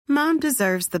Mom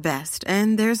deserves the best,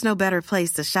 and there's no better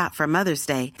place to shop for Mother's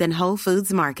Day than Whole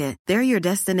Foods Market. They're your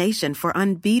destination for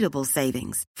unbeatable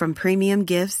savings, from premium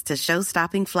gifts to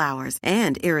show-stopping flowers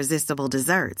and irresistible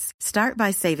desserts. Start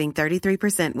by saving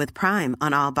 33% with Prime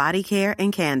on all body care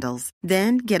and candles.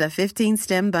 Then get a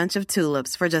 15-stem bunch of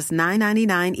tulips for just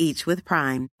 $9.99 each with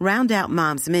Prime. Round out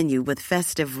Mom's menu with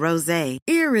festive rosé,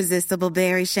 irresistible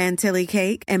berry chantilly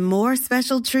cake, and more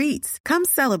special treats. Come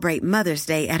celebrate Mother's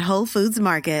Day at Whole Foods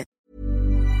Market.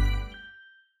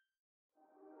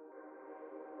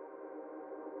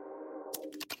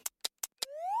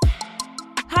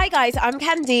 Hi guys, I'm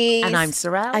Candice. And I'm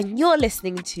Sorrel. And you're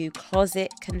listening to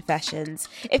Closet Confessions.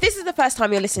 If this is the first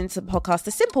time you're listening to the podcast,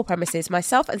 the simple premise is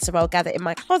myself and Sorrel gather in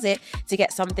my closet to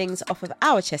get some things off of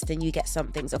our chest and you get some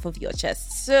things off of your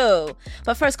chest. So,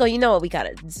 but first girl, you know what we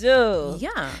gotta do.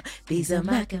 Yeah. These are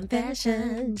my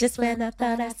confessions. Just when I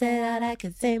thought I said all I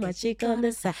could say, my chick on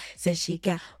the side said she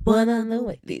got one on the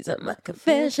way. These are my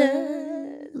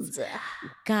confessions.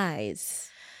 Guys,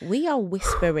 we are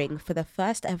whispering for the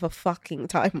first ever fucking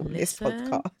time on this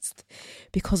podcast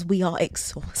because we are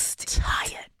exhausted.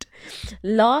 Tired.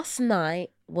 Last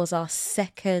night was our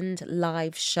second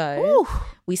live show. Ooh.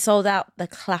 We sold out the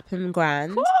Clapham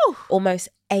Grand. Ooh. Almost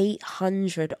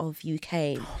 800 of you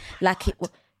came. Like it.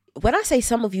 When I say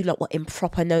some of you lot were in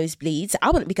proper nosebleeds, I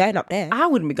wouldn't be going up there. I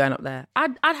wouldn't be going up there.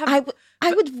 I'd have.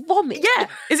 I would vomit. Yeah.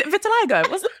 Is it vitiligo?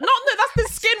 No, that's the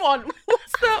skin one.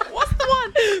 What's the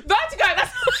one? Vertigo.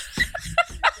 That's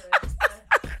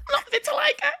not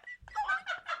vitiligo.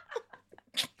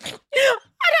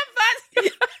 I'd have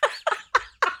vertigo.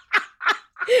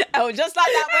 Oh, just like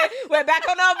that, we're back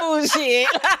on our bullshit.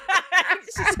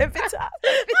 She said vitiligo.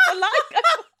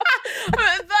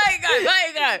 Vertigo.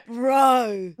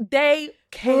 Bro. They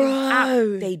came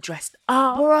out. They dressed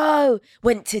up. Bro.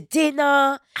 Went to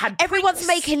dinner. Everyone's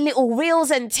making little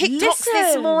reels and TikToks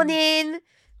this morning.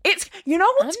 It's, you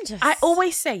know what? I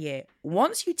always say it.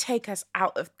 Once you take us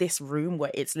out of this room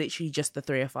where it's literally just the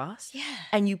three of us,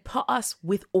 and you put us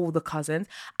with all the cousins,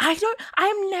 I don't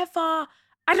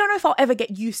know if I'll ever get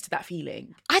used to that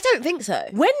feeling. I don't think so.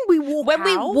 When we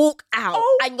walk out,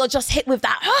 and you're just hit with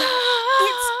that.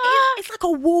 It's like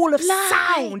a wall of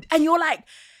sound, and you're like,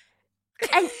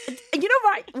 and you know,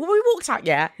 right? When we walked out,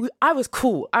 I was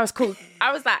cool. I was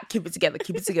like, keep it together,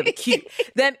 cute.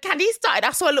 Then Candice started.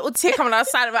 I saw a little tear coming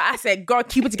outside of her. I said, girl,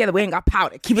 keep it together. We ain't got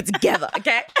powder. Keep it together,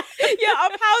 okay? Yeah, our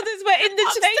powders were in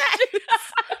the change.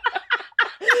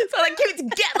 So like, keep it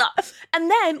together.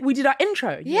 And then we did our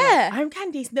intro. Yeah. I'm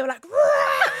Candice. And they were like,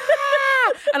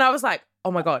 Rah! And I was like, oh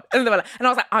my God. And they were like, and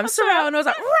I was like, I'm Sorrel. And I was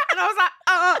like, Rah! And I was like,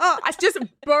 I just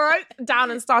broke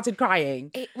down and started crying.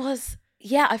 It was...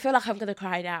 Yeah, I feel like I'm going to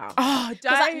cry now. Oh,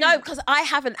 don't. Because I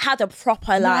haven't had a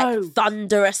proper,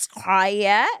 thunderous cry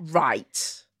yet.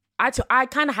 Right. I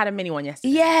kind of had a mini one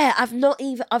yesterday. Yeah,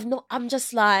 I'm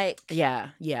just like... Yeah.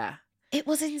 It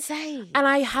was insane. And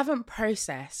I haven't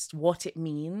processed what it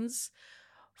means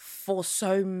for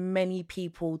so many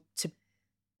people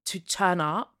to turn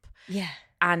up. Yeah.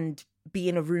 And be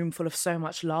in a room full of so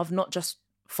much love, not just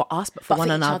for us, but for one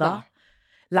another. Other.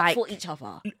 Like for each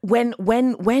other.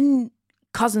 When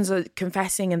cousins are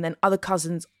confessing and then other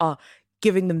cousins are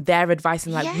giving them their advice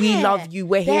and like, we love you,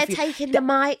 we're here for you. They're taking the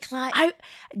mic, like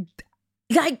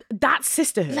that's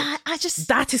sisterhood.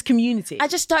 That is community. I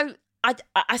just don't,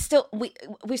 I still,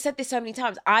 we've said this so many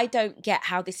times, I don't get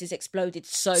how this has exploded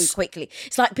so quickly.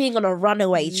 It's like being on a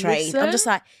runaway train. Listen, I'm just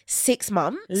like, 6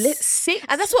 months? 6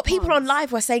 And that's what people on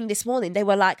live were saying this morning. They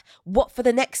were like, what for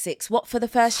the next 6? What for the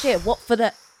first year? What for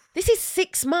the... This is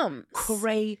 6 months.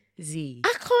 Crazy.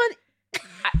 I can't...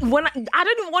 I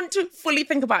don't even want to fully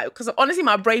think about it because honestly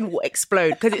my brain will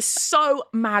explode because it's so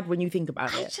mad when you think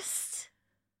about it.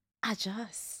 I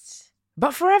just.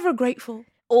 But forever grateful.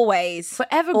 Always.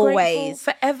 Forever Always.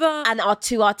 grateful. Forever. And our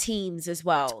teams as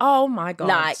well. Oh my God.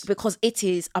 Like, because it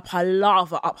is a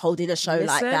palaver upholding a show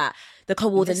like that. The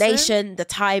coordination, the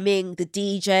timing, the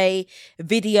DJ,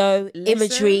 video,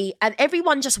 imagery, and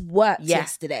evereveryone just worked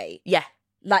yesterday. Yeah.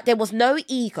 Like, there was no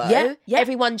ego. Yeah.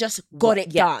 Everyone just got it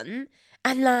done.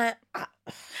 And like...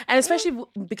 And especially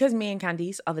because me and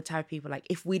Candice are the type of people, like,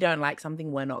 if we don't like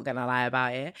something, we're not going to lie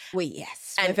about it.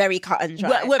 And we're very cut and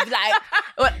dry. We're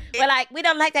like, we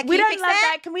don't like that. We don't like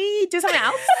that. Can we do something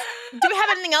else? Do we have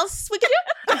anything else we can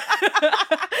do?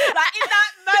 Like, in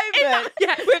that moment,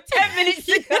 with 10 minutes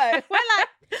to go, we're like,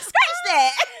 scratch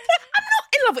that. I'm not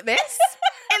in love with this.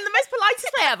 In the most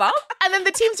politest way ever. And then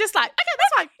the team's just like, okay,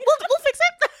 that's fine. We'll fix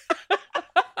it.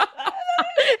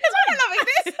 Because we're not loving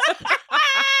this.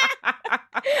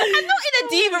 And not in a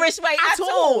diva-ish way at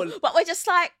all. But we're just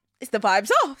like, the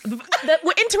vibes off.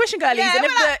 We're intuition girlies. Yeah, and we're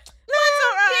if like, that's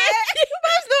all right.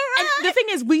 That's all right. and the thing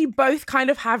is, we both kind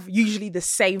of have usually the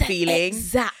same feeling.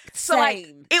 Exact So like,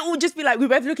 same. it will just be like, we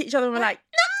both look at each other and we're like,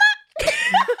 I'm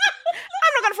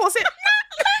not going to force it.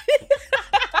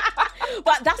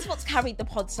 But that's what's carried the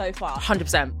pod so far.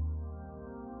 100%.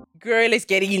 Girl, let's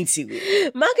get into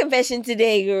it. My confession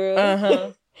today, girl.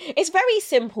 Uh-huh. It's very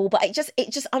simple, but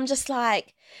I'm just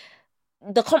like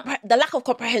the lack of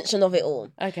comprehension of it all.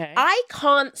 Okay. I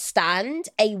can't stand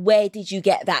a "where did you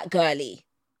get that" girly.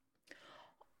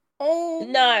 Oh.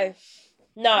 No.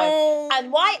 Oh.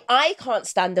 And why I can't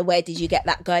stand the "where did you get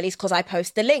that" girly is because I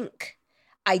post the link.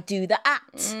 I do the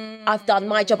act. I've done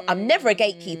my job. I'm never a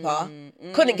gatekeeper.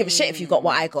 Couldn't give a shit if you got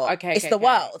what I got. Okay, it's okay, the okay.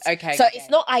 world. Okay, So okay. it's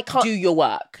not I can't. Do your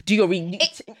work. Do your read.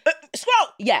 Scroll.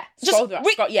 Yeah. Just Scroll through.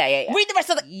 read- Yeah. Read the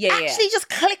rest of the. Yeah, yeah. Actually, just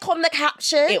click on the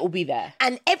caption. It will be there.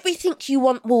 And everything you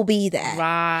want will be there.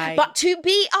 Right. But to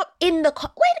be up in the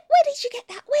where did you get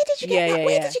that? Where did you get that?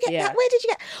 Where did you get that? Where did you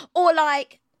get? Or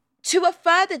like to a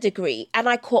further degree, and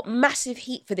I caught massive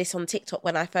heat for this on TikTok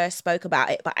when I first spoke about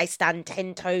it, but I stand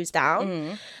 10 toes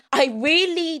down. I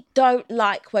really don't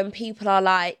like when people are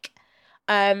like,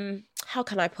 how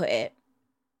can I put it?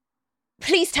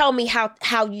 Please tell me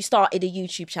how you started a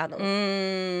YouTube channel.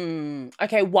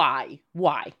 Okay, why?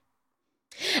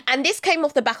 And this came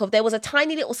off the back of, there was a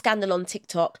tiny little scandal on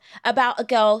TikTok about a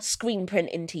girl screen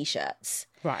printing t-shirts.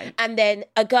 Right. And then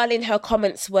a girl in her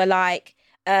comments were like,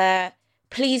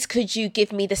 please could you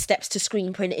give me the steps to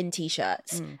screen print in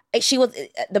t-shirts? She was,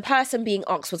 the person being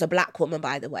asked was a black woman,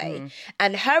 by the way.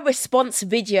 And her response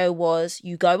video was,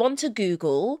 you go onto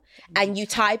Google and you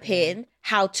type in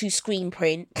how to screen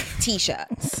print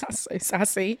t-shirts. That's so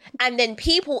sassy. And then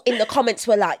people in the comments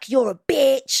were like, you're a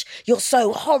bitch. You're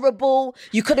so horrible.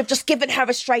 You could have just given her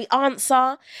a straight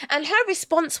answer. And her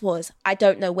response was, I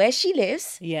don't know where she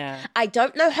lives. Yeah. I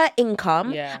don't know her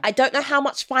income. Yeah. I don't know how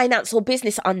much finance or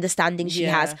business understanding she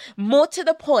Yeah. has. More to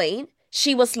the point,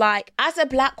 she was like, as a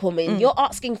black woman, you're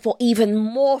asking for even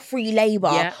more free labor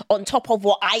Yeah. on top of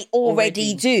what I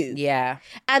already do. Yeah.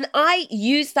 And I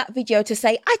used that video to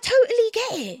say, I totally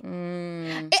get it.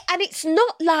 And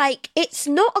it's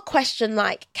not a question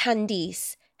like,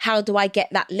 Candice, how do I get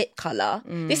that lip color?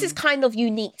 This is kind of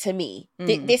unique to me.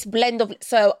 This blend of,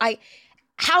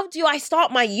 how do I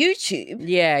start my YouTube?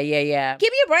 Yeah. Give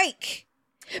me a break.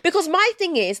 Because my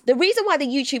thing is, the reason why the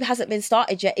YouTube hasn't been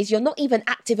started yet is you're not even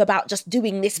active about just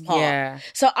doing this part. Yeah.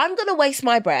 So I'm going to waste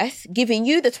my breath giving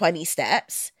you the 20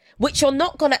 steps, which you're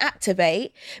not going to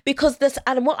activate, because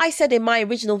and what I said in my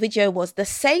original video was the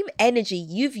same energy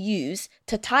you've used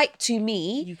to type to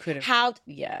me. You could have.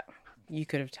 You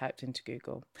could have typed into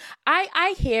Google.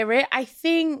 I hear it. I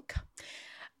think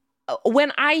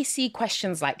when I see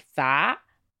questions like that,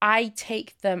 I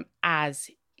take them as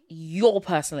your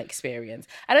personal experience.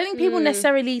 I don't think people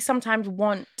necessarily sometimes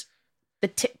want the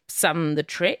tips and the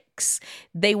tricks.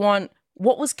 They want,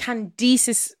 what was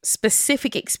Candice's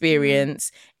specific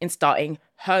experience in starting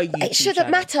her YouTube It shouldn't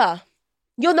channel? matter.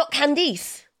 You're not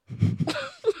Candice.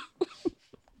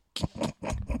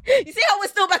 You see how we're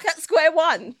still back at square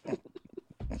one?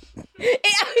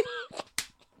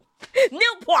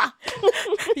 Nil point.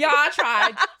 Yeah, I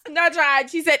tried. No, I tried.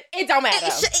 She said, it don't matter.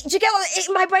 Do you get what?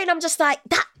 In my brain, I'm just like,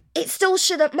 that. It still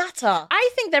shouldn't matter. I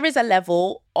think there is a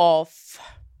level of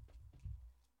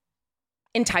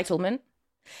entitlement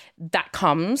that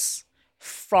comes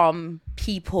from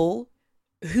people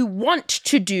who want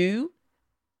to do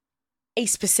a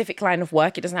specific line of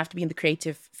work. It doesn't have to be in the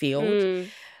creative field.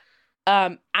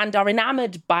 And are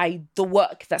enamored by the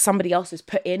work that somebody else has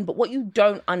put in. But what you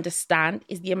don't understand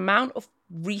is the amount of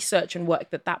research and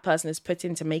work that person has put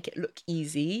in to make it look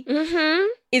easy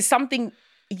is something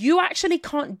you actually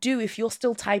can't do if you're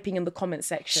still typing in the comment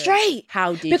section. Straight.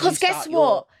 How did Because you guess start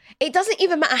what? It doesn't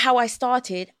even matter how I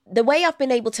started. The way I've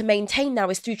been able to maintain now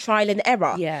is through trial and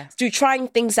error. Yeah. Through trying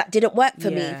things that didn't work for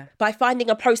me. Yeah. By finding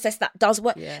a process that does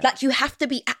work. Yeah. Like, you have to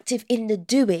be active in the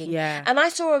doing. Yeah. And I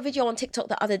saw a video on TikTok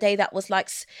the other day that was like,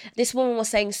 this woman was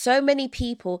saying so many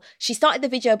people, she started the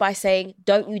video by saying,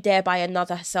 don't you dare buy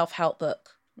another self-help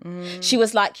book. She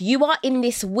was like, you are in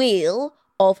this wheel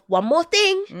of one more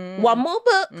thing, one more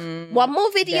book, one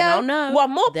more video, Then I'll know.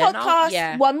 one more Then I'll- podcast,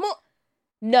 yeah. one more.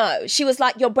 No, she was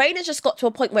like, your brain has just got to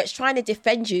a point where it's trying to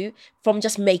defend you from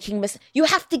just making mistakes. You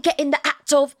have to get in the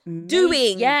act of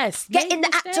doing. Yes. Get make in the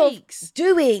mistakes. act of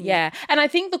doing. Yeah. And I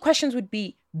think the questions would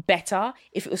be better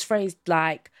if it was phrased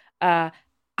like, I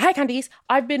Hi, Candice.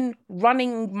 I've been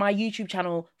running my YouTube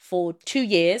channel for 2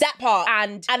 years. That part.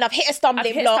 And I've hit a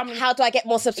stumbling block. How do I get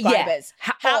more subscribers?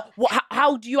 Yeah.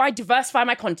 How do I diversify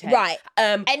my content? Right.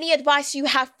 Any advice you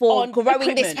have for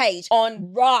growing this page?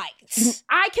 Right.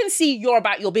 I can see you're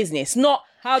about your business, not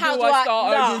how do I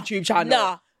start a YouTube channel?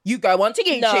 Nah. You go onto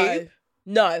YouTube.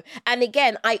 No. And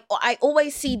again, I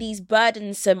always see these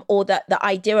burdensome or the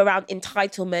idea around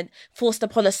entitlement forced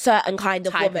upon a certain kind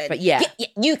of woman.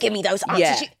 You give me those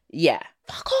answers. Yeah.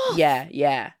 Fuck off.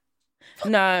 Yeah.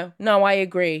 No, I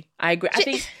agree. I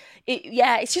think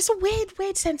it's just a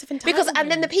weird sense of entitlement. Because,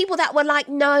 and then the people that were like,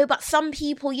 no, but some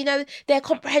people, you know, their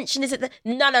comprehension isn't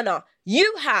no.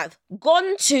 You have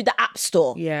gone to the App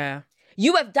Store. Yeah.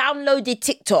 You have downloaded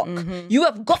TikTok. You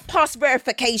have got past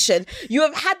verification. You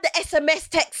have had the SMS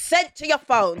text sent to your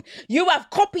phone. You have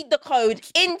copied the code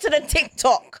into the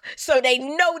TikTok so they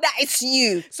know that it's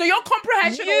you. So your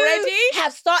comprehension already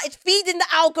have started feeding the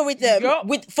algorithm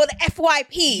for the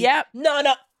FYP. Yep. No.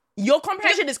 Your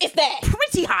comprehension is there.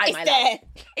 Pretty high, it's there.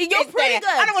 You're pretty good.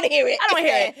 I don't want to hear it. I don't want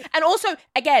to hear it. And also,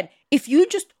 again, if you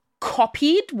just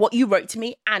copied what you wrote to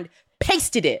me and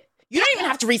pasted it, you don't even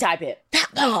have to retype it.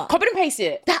 That part. Copy and paste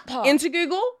it. That part. Into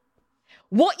Google.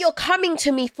 What you're coming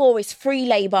to me for is free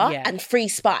labor and free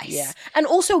spice. Yeah. And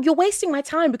also, you're wasting my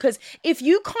time because if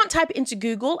you can't type it into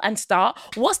Google and start,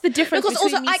 what's the difference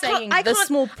between me saying the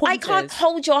small pointers? I can't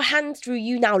hold your hand through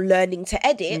you now learning to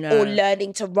edit or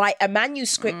learning to write a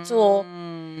manuscript or...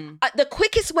 the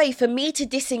quickest way for me to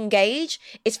disengage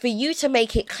is for you to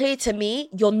make it clear to me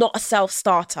you're not a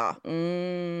self-starter.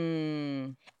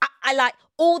 I like...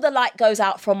 all the light goes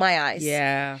out from my eyes.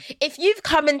 Yeah. If you've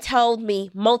come and told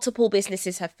me multiple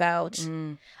businesses have failed,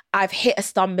 I've hit a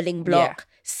stumbling block,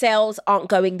 sales aren't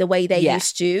going the way they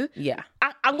used to,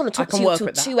 I'm going to talk to you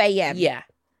till 2 a.m. Yeah.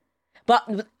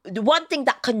 But the one thing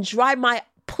that can dry my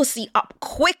pussy up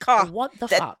quicker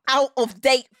than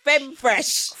out-of-date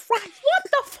Femfresh. What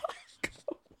the fuck?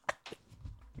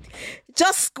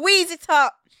 Just squeeze it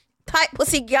up. Tight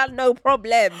pussy girl, no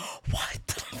problem. What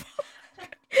the fuck?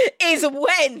 Is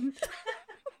when.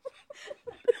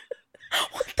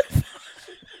 What the fuck?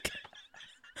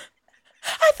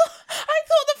 I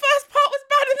thought the first part was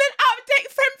bad and then out-of-date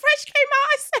Femfresh came out.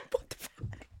 I said, what the fuck?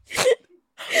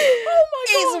 Oh my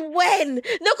God. Is when.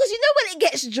 No, because you know when it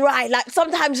gets dry, like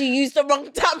sometimes you use the wrong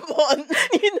tampon.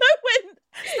 You know when...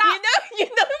 You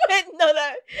know when... No.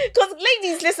 Because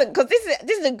ladies, listen, because this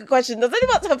is a good question. Does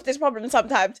anyone have this problem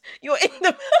sometimes? You're in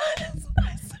the...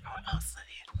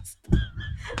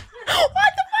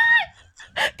 What the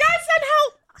fuck? Guys, send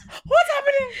help. What's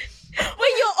happening?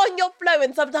 When you're on your flow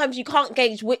and sometimes you can't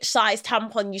gauge which size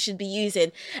tampon you should be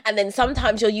using, and then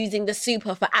sometimes you're using the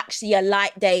super for actually a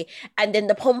light day, and then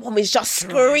the pom-pom is just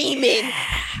screaming.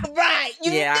 Right.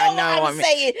 You know what I'm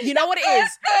saying. You know what it is?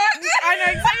 I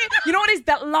know exactly. You know what it is?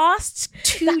 That last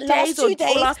two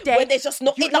days last day when there's just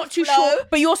not too flow. Sure,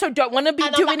 but you also don't want to be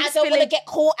doing this. I don't want to get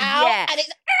caught out. Yeah.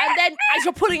 And then as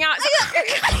you're pulling out,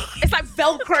 it's like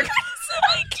Velcro.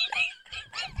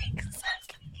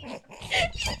 You know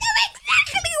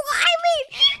exactly what I mean.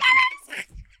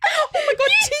 Oh my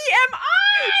God, TMI!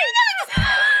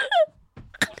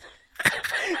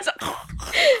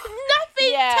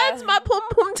 Nothing turns my pom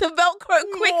pom to Velcro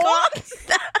quicker.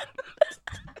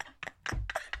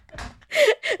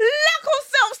 Lack of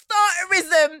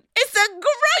self-starterism. It's a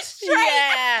gross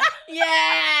trait.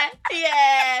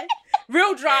 Yeah.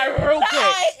 Real dry, real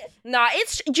quick. Nah,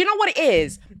 do you know what it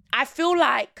is? I feel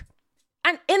like,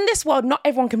 and in this world, not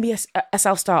everyone can be a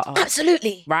self-starter.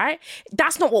 Absolutely. Right?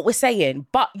 That's not what we're saying.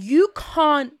 But you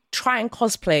can't try and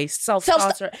cosplay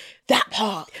self-starter. That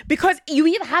part. Because you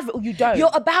either have it or you don't.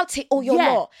 You're about it or you're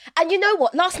not. And you know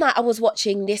what? Last night I was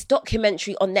watching this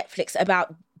documentary on Netflix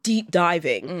about deep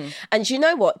diving. And you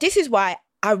know what? This is why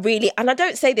I really, and I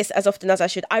don't say this as often as I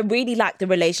should, I really like the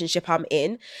relationship I'm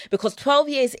in, because 12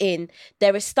 years in,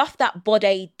 there is stuff that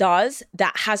Bode does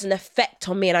that has an effect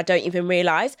on me and I don't even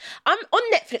realise. I'm on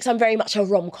Netflix, I'm very much a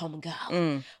rom-com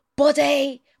girl.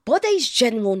 Bode's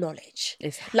general knowledge.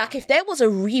 Like if there was a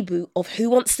reboot of Who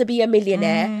Wants to Be a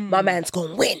Millionaire, my man's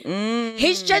gonna win.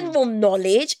 His general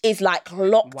knowledge is like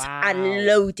locked and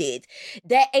loaded.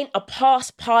 There ain't a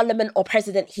past parliament or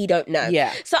president he don't know.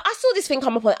 Yeah. So I saw this thing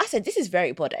come up on, I said, this is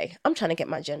very Bode. I'm trying to get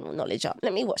my general knowledge up.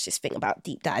 Let me watch this thing about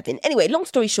deep diving. Anyway, long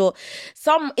story short,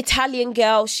 some Italian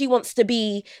girl, she wants to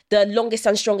be the longest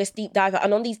and strongest deep diver.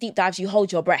 And on these deep dives, you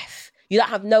hold your breath. You don't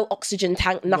have no oxygen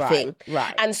tank, nothing.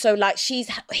 Right. And so like she's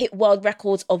hit world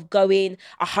records of going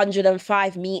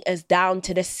 105 meters down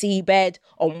to the seabed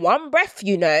on one breath,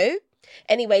 you know.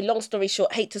 Anyway, long story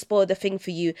short, hate to spoil the thing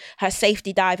for you. Her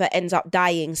safety diver ends up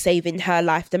dying, saving her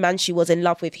life. The man she was in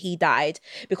love with, he died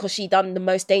because she done the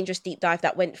most dangerous deep dive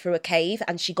that went through a cave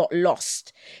and she got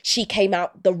lost. She came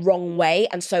out the wrong way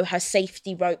and so her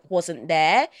safety rope wasn't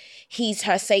there. He's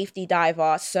her safety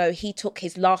diver, so he took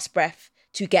his last breath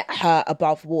to get her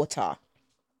above water.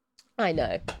 I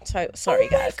know. So sorry,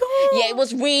 guys. God. Yeah, it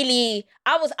was really.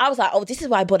 I was like, oh, this is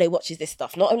why Bode watches this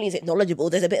stuff. Not only is it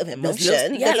knowledgeable, there's a bit of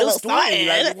emotion. There's a little story,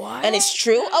 like, what? and it's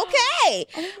true. Okay,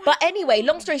 but anyway,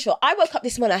 long story short, I woke up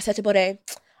this morning. I said to Bode,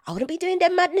 I wouldn't be doing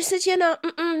them madnesses, you know.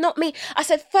 Not me. I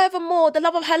said, furthermore, the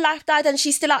love of her life died, and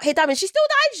she's still out here diving. She still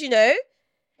dives, you know.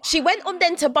 She went on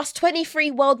then to bust 23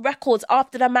 world records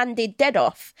after the man did dead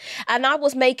off. And I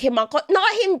was making not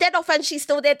him dead off and she's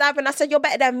still there diving. I said, you're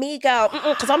better than me, girl.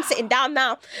 Because I'm sitting down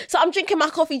now. So I'm drinking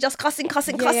my coffee, just cussing.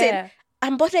 Yeah.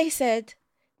 And Bode said,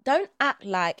 don't act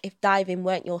like if diving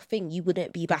weren't your thing, you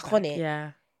wouldn't be back on it.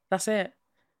 Yeah, that's it.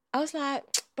 I was like,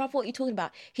 bruv, what are you talking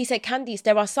about? He said, Candice,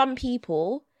 there are some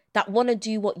people that want to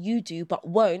do what you do, but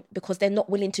won't because they're not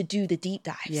willing to do the deep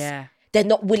dives. Yeah. They're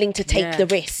not willing to take the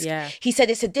risk. Yeah. He said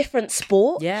it's a different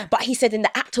sport. Yeah. But he said in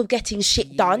the act of getting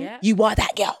shit done, Yeah. you are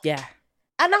that girl. Yeah.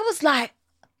 And I was like,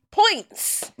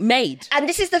 points. Made. And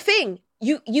this is the thing.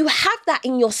 You have that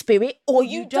in your spirit or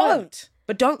you don't.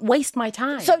 But don't waste my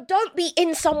time. So don't be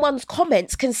in someone's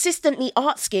comments consistently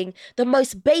asking the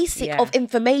most basic of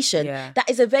information that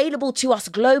is available to us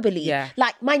globally. Yeah.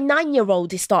 Like my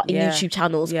 9-year-old is starting Yeah. YouTube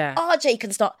channels. Yeah. RJ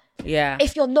can start. Yeah.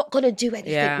 If you're not going to do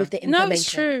anything with the information. No,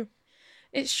 it's true.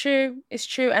 It's true. It's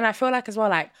true. And I feel like as well,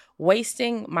 like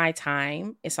wasting my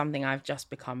time is something I've just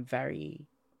become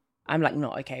I'm like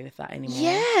not okay with that anymore.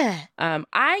 Yeah.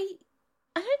 I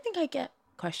don't think I get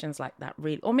questions like that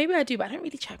really, or maybe I do, but I don't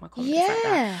really check my comments like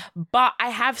that. But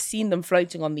I have seen them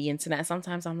floating on the internet and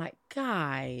sometimes I'm like,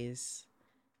 guys,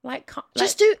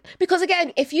 just do, because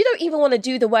again, if you don't even want to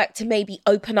do the work to maybe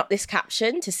open up this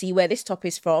caption to see where this top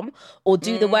is from or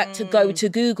do the work to go to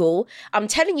Google, I'm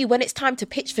telling you, when it's time to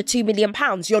pitch for £2 million,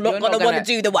 you're not going to want to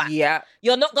do the work. Yeah.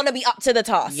 You're not going to be up to the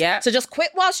task. Yeah. So just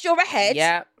quit whilst you're ahead.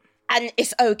 Yeah. And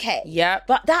it's okay. Yeah.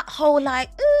 But that whole like,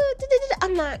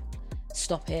 I'm like,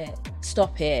 stop it.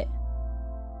 Stop it.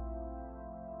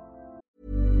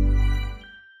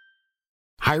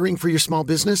 Hiring for your small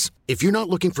business? If you're not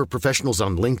looking for professionals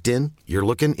on LinkedIn, you're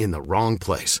looking in the wrong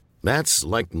place. That's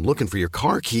like looking for your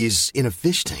car keys in a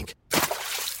fish tank.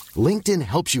 LinkedIn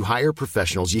helps you hire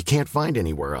professionals you can't find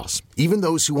anywhere else, even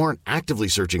those who aren't actively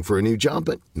searching for a new job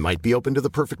but might be open to the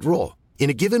perfect role. In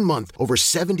a given month, over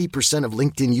 70% of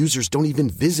LinkedIn users don't even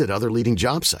visit other leading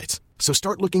job sites. So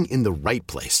start looking in the right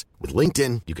place. With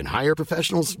LinkedIn, you can hire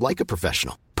professionals like a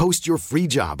professional. Post your free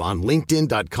job on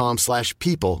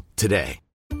linkedin.com/people today.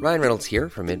 Ryan Reynolds here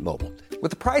from Mint Mobile.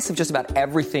 With the price of just about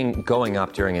everything going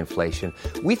up during inflation,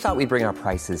 we thought we'd bring our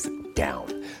prices down.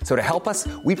 So to help us,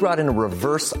 we brought in a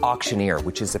reverse auctioneer,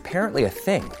 which is apparently a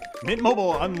thing. Mint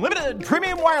Mobile Unlimited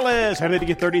Premium Wireless. How to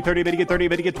get 30, 30, bit to get 30,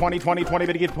 bit to get 20, 20, 20,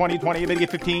 bit to get 20, 20, bit to get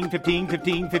 15, 15,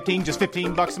 15, 15, just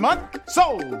 $15 a month?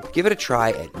 Sold! Give it a try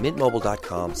at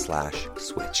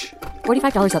mintmobile.com/switch.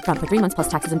 $45 up front for 3 months plus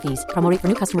taxes and fees. Promo rate for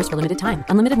new customers for limited time.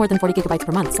 Unlimited more than 40 gigabytes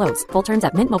per month. Slows full terms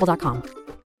at mintmobile.com.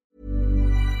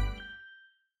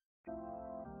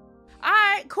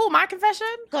 Cool. My confession?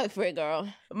 Go for it, girl.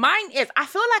 Mine is, I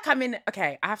feel like I'm in,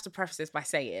 okay, I have to preface this by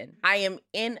saying I am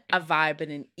in a vibe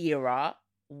and an era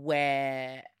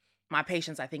where my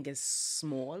patience, I think, is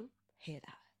small. Hear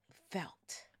that.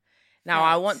 Felt. Now,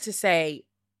 I want to say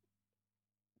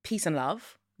peace and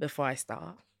love before I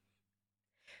start.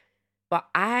 But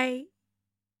I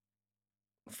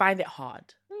find it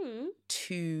hard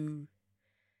to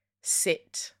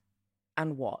sit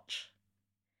and watch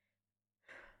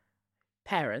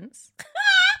parents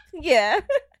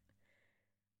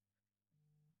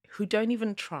who don't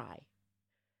even try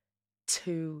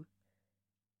to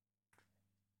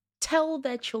tell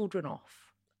their children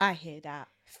off. I hear that.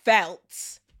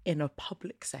 Felt. In a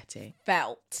public setting.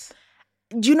 Felt.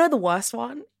 Do you know the worst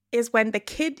one? Is when the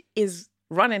kid is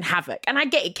running havoc. And I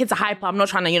get it, kids are hyper. I'm not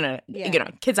trying to,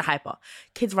 kids are hyper.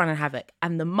 Kids running havoc.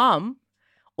 And the mum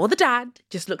or the dad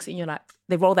just looks at you like,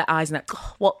 they roll their eyes and like,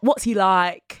 oh, what's he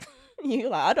like?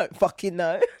 You're like, I don't fucking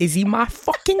know. Is he my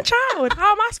fucking child?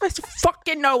 How am I supposed to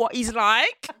fucking know what he's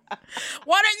like?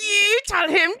 Why don't you tell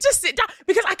him to sit down?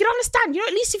 Because I can understand,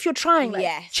 at least if you're trying, like,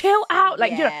 chill out.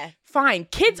 Like, fine.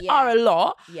 Kids are a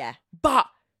lot. Yeah. But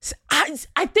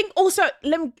I think also,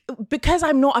 because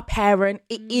I'm not a parent,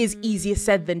 it is easier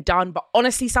said than done. But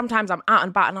honestly, sometimes I'm out and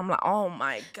about and I'm like, oh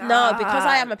my God. No, because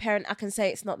I am a parent, I can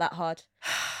say it's not that hard.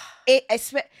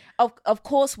 Of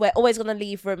course, we're always going to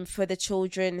leave room for the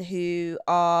children who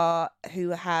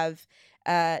have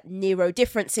neuro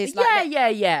differences.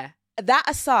 Yeah. That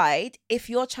aside, if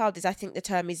your child is, I think the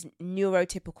term is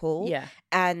neurotypical, Yeah.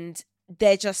 and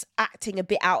they're just acting a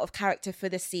bit out of character for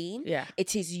the scene, Yeah.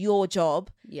 it is your job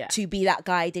Yeah. to be that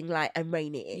guiding light and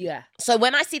rein it in. Yeah. So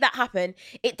when I see that happen,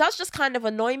 it does just kind of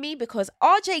annoy me because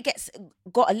RJ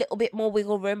got a little bit more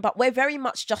wiggle room, but we're very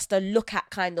much just a look at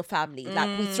kind of family.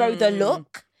 Like we throw the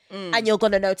look. And you're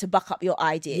going to know to buck up your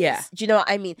ideas. Yeah. Do you know what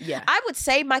I mean? Yeah. I would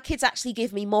say my kids actually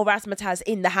give me more razzmatazz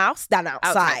in the house than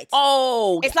outside.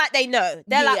 Oh. It's like they know.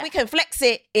 They're like, Yeah. we can flex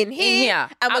it in here,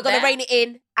 and we're Out going to there. rein it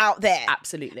in out there.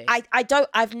 Absolutely.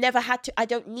 I've never had to, I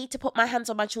don't need to put my hands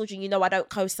on my children. You know, I don't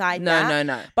co-sign that.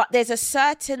 No. But there's a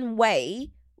certain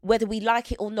way, whether we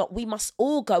like it or not, we must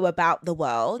all go about the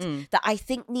world that I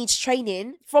think needs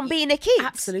training from being a kid.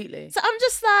 Absolutely. So I'm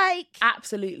just like...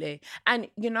 Absolutely. And,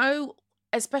 you know,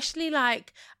 especially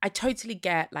like, I totally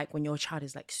get like when your child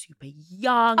is like super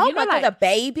young. Oh you know, my God, a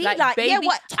baby? Like, yeah, baby.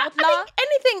 what, toddler? I think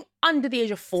anything under the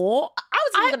age of 4. I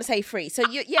was even going to say 3. So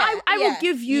I will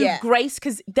give you grace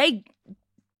because they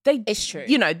it's true.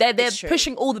 You know, they're It's true.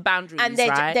 pushing all the boundaries, And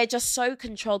they're just so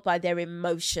controlled by their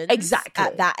emotions. Exactly.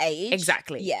 At that age.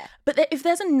 Exactly. Yeah. But if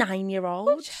there's a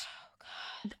 9-year-old,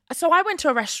 so I went to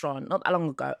a restaurant not that long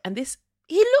ago, and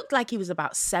he looked like he was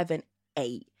about 7,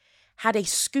 8, had a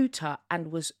scooter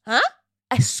and was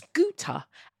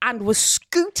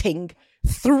scooting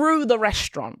through the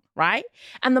restaurant, right?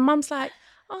 And the mum's like,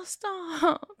 "Oh,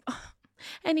 stop."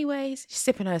 Anyways, she's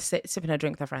sipping her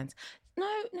drink with her friends. No,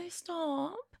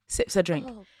 stop. Sips her drink.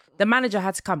 Oh, The manager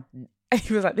had to come. And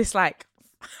he was like,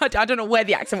 I don't know where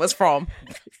the accent was from.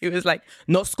 He was like,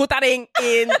 "No scootering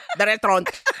in the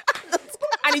restaurant."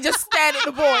 And he just stared at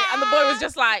the boy, and the boy was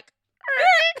just like,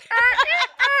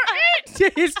 to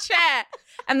his chair.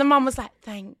 And the mum was like,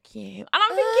 "Thank you." And I'm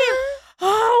thinking,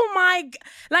 oh my,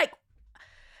 like,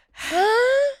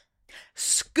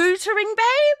 scootering,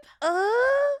 babe?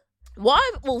 What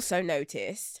I've also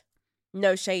noticed,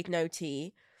 no shade, no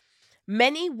tea,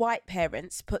 many white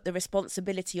parents put the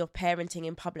responsibility of parenting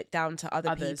in public down to other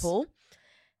Others. people.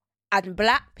 And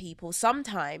black people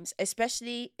sometimes,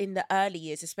 especially in the early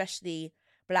years, especially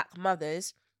black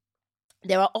mothers,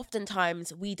 there are often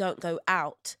times we don't go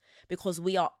out because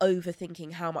we are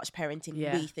overthinking how much parenting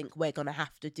Yeah. we think we're going to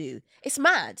have to do. It's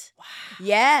mad. Wow.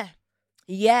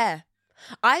 Yeah.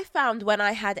 I found when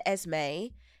I had Esme,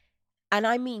 and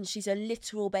I mean, she's a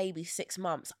literal baby, 6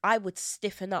 months, I would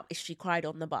stiffen up if she cried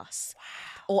on the bus.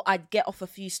 Wow. Or I'd get off a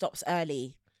few stops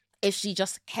early if she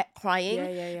just kept crying.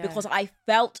 Yeah. Because I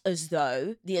felt as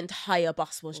though the entire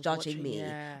bus was judging watching, me.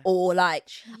 yeah. Or like,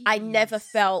 I never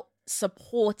Jeez. felt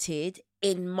supported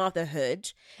in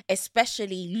motherhood,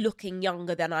 especially looking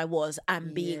younger than I was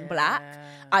and being black.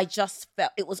 I just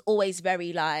felt it was always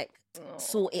very like,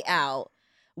 sort it out.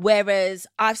 Whereas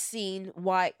I've seen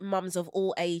white mums of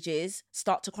all ages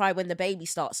start to cry when the baby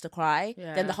starts to cry,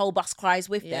 then the whole bus cries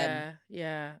with them.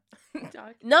 Yeah. No,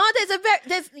 do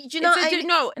you know what I mean?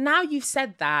 No, now you've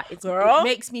said that, it Girl.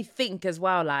 makes me think as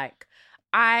well, like,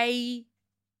 I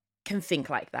can think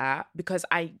like that because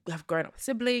I have grown up with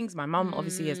siblings. My mum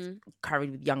obviously has carried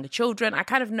with younger children. I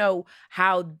kind of know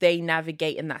how they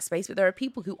navigate in that space, but there are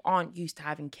people who aren't used to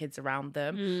having kids around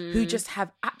them who just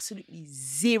have absolutely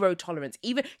zero tolerance.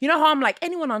 Even, you know how I'm like,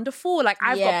 anyone under 4, like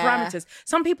I've got parameters.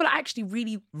 Some people are actually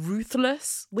really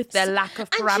ruthless with their lack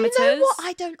of parameters. And you know what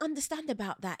I don't understand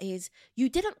about that is you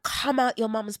didn't come out your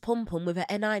mum's pom-pom with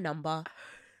an NI number.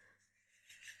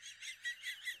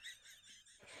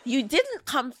 You didn't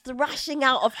come thrashing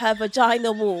out of her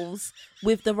vagina walls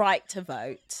with the right to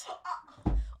vote.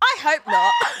 I hope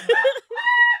not.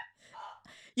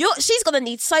 She's going to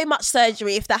need so much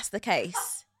surgery if that's the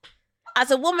case.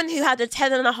 As a woman who had a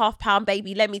 10.5-pound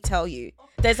baby, let me tell you,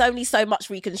 there's only so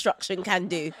much reconstruction can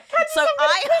do. So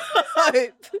I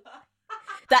hope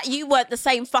that you weren't the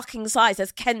same fucking size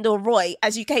as Kendall Roy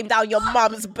as you came down your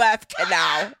mum's birth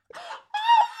canal.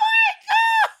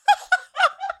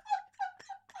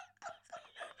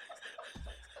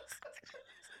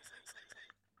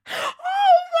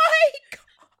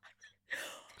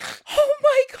 Oh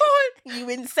my God. You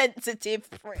insensitive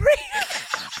prick.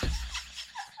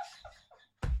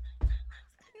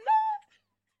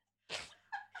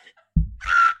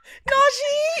 No,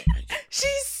 she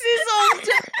sizzled.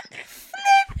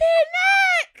 Flipping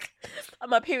neck.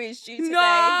 My period's due today. No.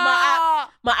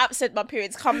 My app said my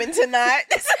period's coming tonight.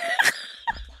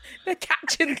 The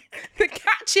catching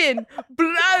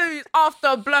blows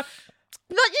after blow.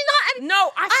 No, you know what I mean?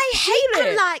 No, I hate feel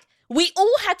them it. like, We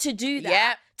all had to do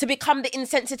that to become the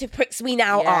insensitive pricks we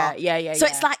now are. Yeah. So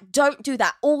it's like, don't do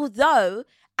that. Although,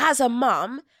 as a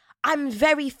mum, I'm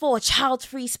very for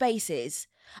child-free spaces.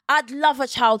 I'd love a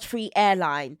child-free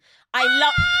airline. Listen,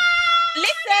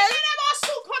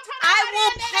 I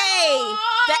will pay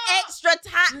the extra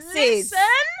taxes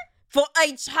for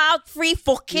a child-free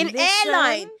fucking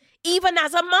airline, even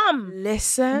as a mum.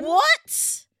 Listen.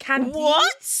 What? Candice,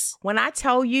 What? when I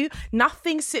tell you,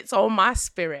 nothing sits on my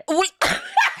spirit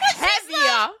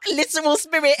heavier. Literal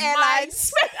Spirit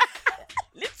Airlines.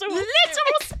 Literal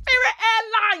Spirit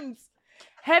Airlines.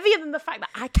 Heavier than the fact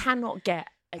that I cannot get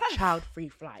a child-free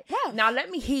flight. Yeah. Now let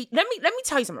me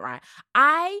tell you something, right?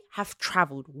 I have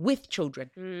traveled with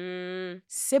children,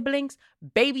 siblings,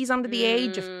 babies under the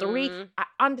age of 3. I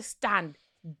understand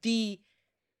it's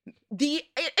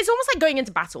almost like going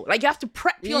into battle. Like you have to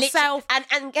prep yourself.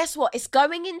 And guess what? It's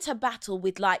going into battle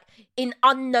with like in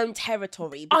unknown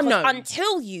territory. Because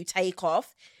until you take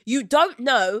off, you don't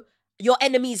know your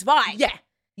enemy's vibe.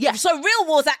 Yeah. So real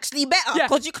war's actually better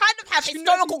because you kind of have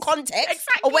historical context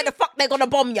of where the fuck they're gonna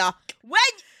bomb you. When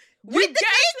with the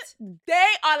kids,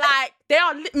 they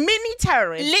are mini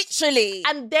terrorists, literally,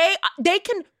 and they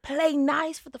can play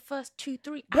nice for the first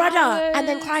 2-3 brother, hours. and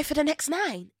then cry for the next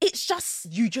 9. It's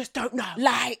just you just don't know,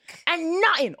 and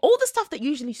nothing. All the stuff that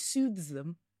usually soothes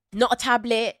them. Not a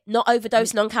tablet, not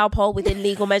overdose, non-Calpol within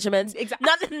legal measurements.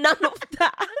 Exactly. None of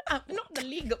that. Not the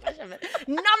legal measurement.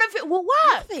 None of it will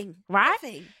work. Nothing. Right?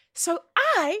 Nothing. So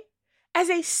I, as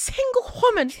a single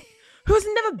woman who has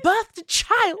never birthed a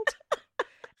child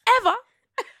ever,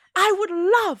 I would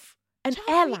love an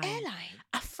airline.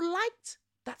 A flight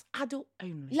that's adult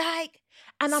only.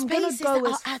 And I'm going to go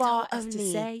as far as to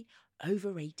say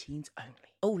over 18s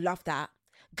only. Oh, love that.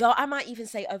 Girl, I might even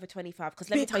say over 25 because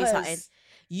let me tell you something.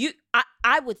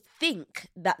 I would think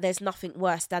that there's nothing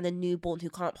worse than a newborn who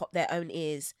can't pop their own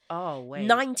ears. Oh, wait.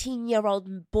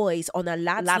 19-year-old boys on a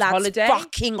lad's holiday?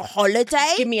 fucking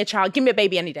holiday. Give me a child. Give me a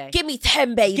baby any day. Give me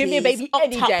 10 babies. Give me a baby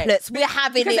any day. We're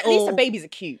having because it at least all. the babies are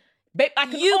cute.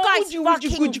 You guys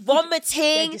fucking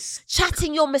vomiting,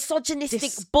 chatting your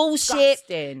misogynistic bullshit,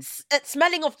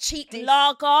 smelling of cheap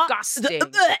lager. Disgusting.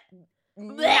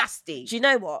 Nasty. Do you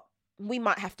know what? We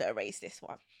might have to erase this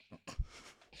one.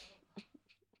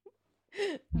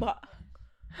 But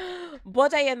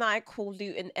Bode and I call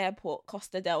Luton Airport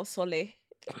Costa del Sole.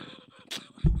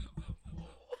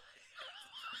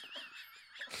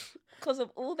 Because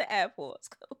of all the airports,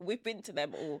 we've been to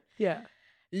them all. Yeah.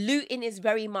 Luton is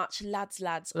very much lads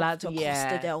off to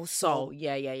Costa del Sol.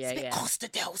 Yeah. It's a bit Costa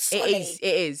del Sol. It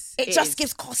is. It just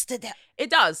gives Costa del. It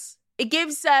does. It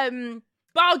gives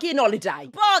bargain holiday.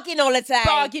 Bargain holiday.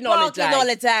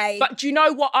 But do you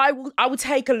know what? I will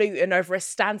take a Luton over a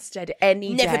Stansted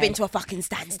any day. Never been to a fucking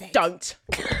Stansted. Don't.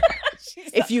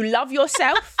 If you love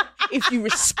yourself, if you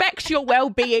respect your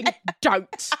well-being,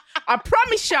 don't. I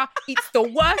promise you, it's the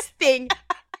worst thing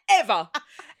ever.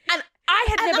 And I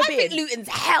had never been. I think Luton's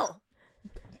hell.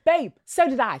 Babe, so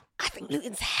did I. I think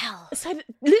Luton's hell.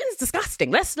 Luton's disgusting.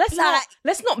 Let's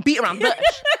not beat around the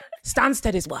bush.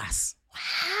 Stansted is worse.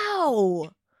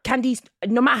 Wow. Candice,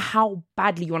 no matter how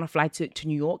badly you want to fly to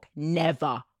New York,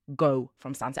 never go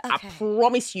from Stansted. Okay. I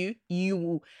promise you, you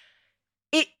will.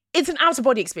 It's an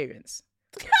out-of-body experience.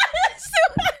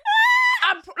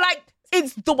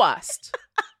 It's the worst.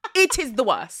 It is the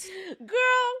worst.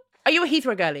 Girl. Are you a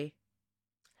Heathrow girlie?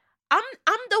 I'm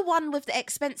the one with the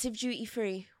expensive duty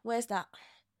free. Where's that?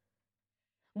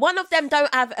 One of them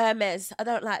don't have Hermes. I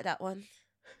don't like that one.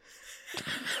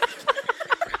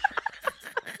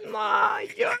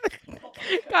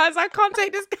 Guys, I can't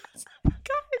take this.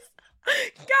 Guys,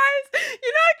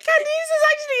 you know, Candice is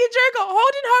actually a joker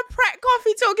holding her Pret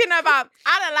coffee talking about,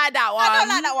 I don't like that one. I don't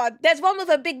like that one. There's one with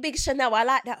a big Chanel. I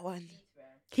like that one.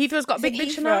 Heathrow's got big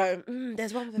Chanel.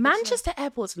 There's one with a Manchester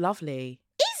Airport's lovely.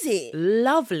 Is it?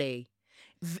 Lovely.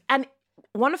 And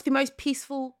one of the most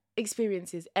peaceful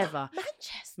experiences ever.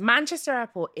 Manchester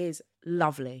Airport is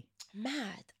lovely.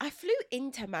 Mad. I flew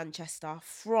into Manchester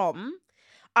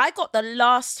I got the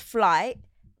last flight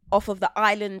off of the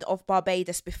island of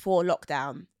Barbados before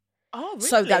lockdown. Oh, really?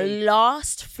 So the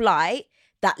last flight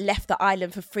that left the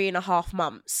island for 3.5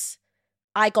 months,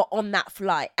 I got on that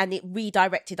flight and it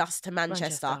redirected us to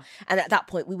Manchester. And at that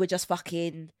point, we were just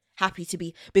fucking happy to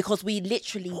be, because we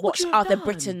literally watched other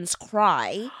Britons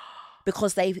cry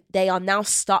because they are now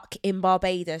stuck in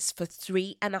Barbados for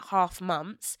 3.5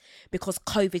 months because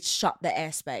COVID shut the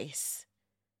airspace.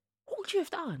 What would you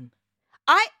have done?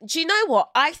 Do you know what?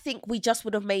 I think we just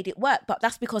would have made it work, but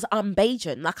that's because I'm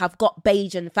Bajan. Like, I've got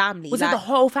Bajan family. Was it the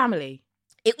whole family?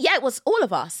 It was all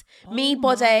of us. Me,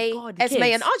 Bode, Esme,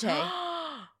 and Ajay.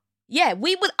 Yeah,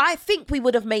 I think we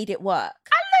would have made it work.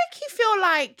 You feel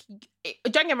like,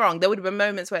 don't get me wrong, there would have been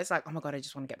moments where it's like, oh my God, I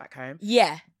just want to get back home.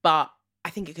 Yeah. But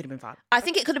I think it could have been fun. I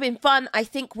think it could have been fun. I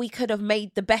think we could have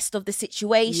made the best of the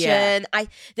situation. Yeah.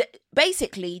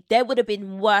 Basically, there would have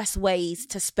been worse ways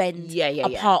to spend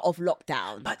a part of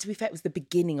lockdown. But to be fair, it was the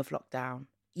beginning of lockdown.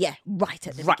 Yeah, right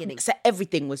at the beginning. So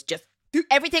everything was just...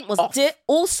 Everything was...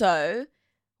 Also,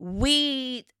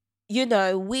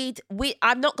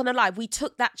 I'm not going to lie, we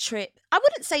took that trip, I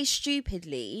wouldn't say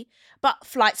stupidly, but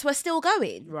flights were still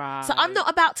going. Right. So I'm not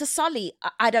about to sully,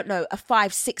 I don't know, a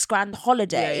 5-6 grand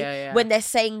holiday when they're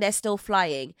saying they're still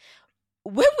flying.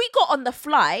 When we got on the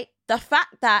flight, the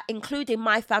fact that, including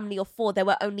my family of 4, there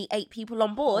were only 8 people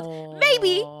on board,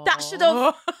 maybe that should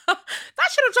have...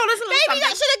 told us a little Maybe that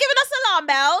should have given us alarm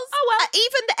bells. Oh, well.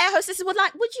 Even the air hostesses were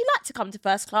like, would you like to come to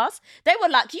first class? They were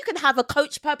like, you can have a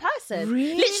coach per person.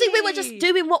 Really? Literally, we were just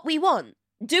doing what we want.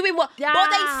 Doing what... But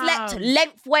they slept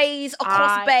lengthways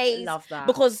across bays. I love that.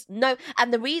 Because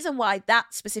and the reason why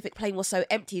that specific plane was so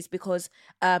empty is because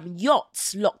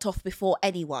yachts locked off before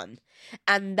anyone.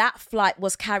 And that flight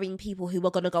was carrying people who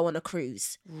were going to go on a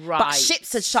cruise. Right. But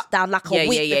ships had shut down like a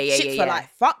week. The ships were like,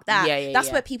 fuck that.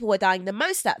 That's where people were dying the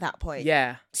most at that point.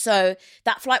 Yeah. So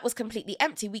that flight was completely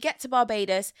empty. We get to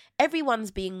Barbados. Everyone's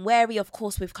being wary, of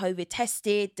course, with COVID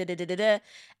tested.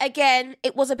 Again,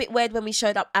 it was a bit weird when we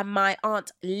showed up and my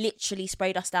aunt literally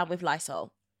sprayed us down with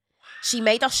Lysol. She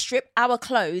made us strip our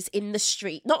clothes in the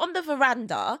street, not on the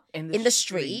veranda, in the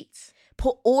street,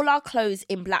 put all our clothes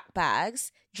in black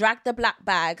bags, drag the black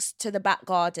bags to the back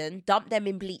garden, dump them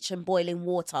in bleach and boiling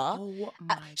water.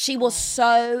 She was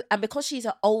so, and because she's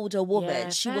an older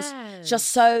woman, she was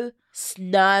just so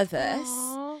nervous.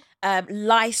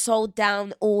 Lysol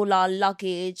down all our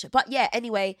luggage. But yeah,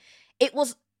 anyway, it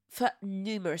was for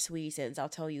numerous reasons. I'll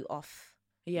tell you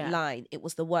offline. It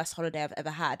was the worst holiday I've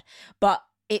ever had. But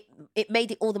it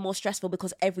made it all the more stressful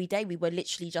because every day we were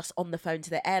literally just on the phone to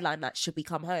the airline like, should we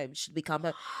come home? Should we come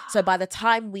home? So by the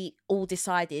time we all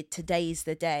decided today's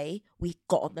the day, we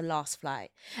got on the last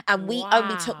flight. And we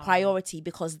only took priority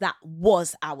because that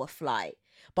was our flight.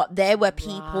 But there were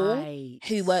people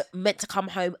who were meant to come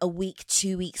home a week,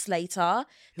 2 weeks later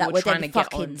that were then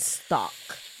fucking stuck.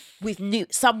 With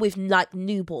some with like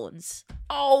newborns.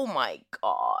 Oh my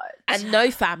God. And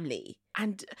no family.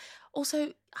 And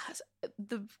also,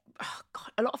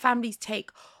 a lot of families take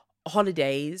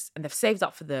holidays and they've saved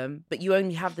up for them, but you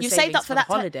only have the savings saved up for that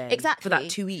holiday. Exactly. For that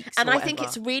 2 weeks. And I think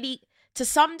it's really, to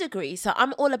some degree, so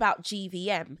I'm all about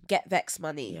GVM, get vex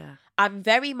money. Yeah. I'm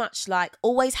very much like,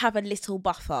 always have a little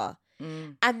buffer.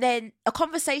 And then a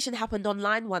conversation happened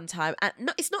online one time, and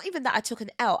it's not even that I took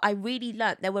an L. I really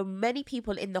learned. There were many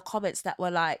people in the comments that were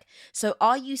like, so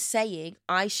are you saying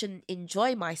I shouldn't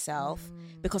enjoy myself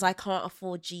because I can't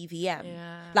afford GVM?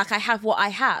 Yeah. Like, I have what I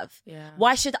have. Yeah.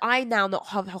 Why should I now not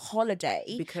have a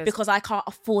holiday because I can't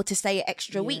afford to stay an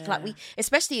extra week? Like, we,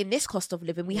 especially in this cost of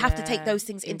living, we have to take those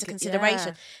things into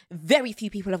consideration. Very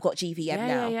few people have got GVM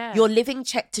now. You're living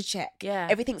check to check. Yeah.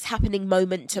 Everything's happening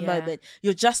moment to moment.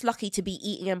 You're just lucky to be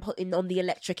eating and putting on the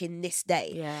electric in this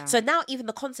day. Yeah. So now even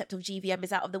the concept of GVM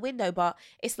is out of the window, but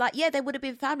it's like, there would have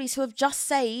been families who have just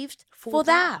saved for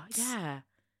that. Yeah.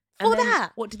 For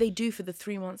that. What do they do for the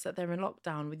 3 months that they're in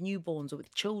lockdown with newborns or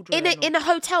with children? In a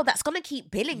hotel that's going to keep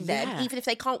billing them, even if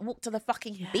they can't walk to the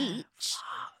fucking beach.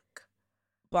 Fuck.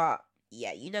 But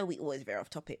yeah, we always veer off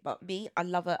topic, but me, I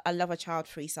love a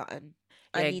child-free something.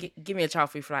 Give me a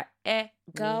child-free flight.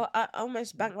 Girl, I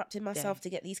almost bankrupted myself to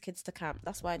get these kids to camp.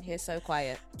 That's why I'm here so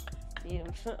quiet. Yeah,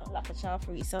 like a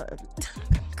child-free something.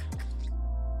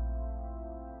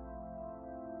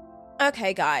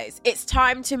 Okay, guys, it's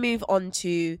time to move on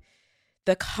to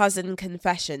the cousin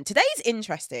confession. Today's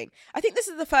interesting. I think this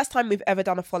is the first time we've ever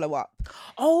done a follow-up.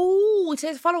 Oh, it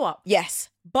says follow-up. Yes,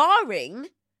 barring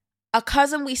a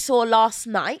cousin we saw last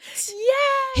night,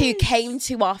 who came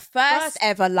to our first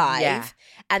ever live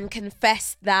and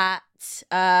confessed that, she's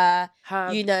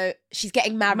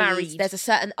getting married. There's a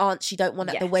certain aunt she don't want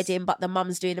at the wedding, but the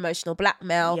mum's doing emotional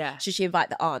blackmail. Yeah. Should she invite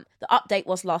the aunt? The update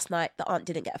was last night, the aunt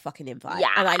didn't get a fucking invite.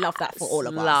 Yeah. And I love that for all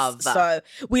of us. Love that. So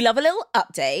we love a little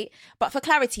update. But for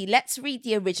clarity, let's read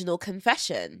the original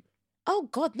confession. Oh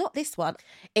God, not this one.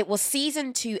 It was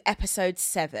season 2, episode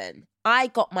 7. I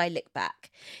got my lick back.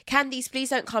 Candice, please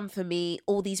don't come for me.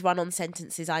 All these run-on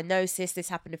sentences. I know, sis, this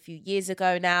happened a few years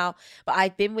ago now, but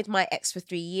I'd been with my ex for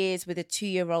 3 years with a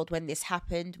 2-year-old when this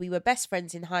happened. We were best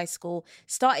friends in high school,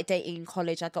 started dating in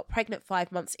college. I got pregnant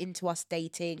 5 months into us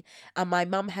dating, and my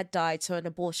mum had died, so an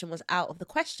abortion was out of the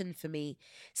question for me.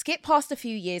 Skip past a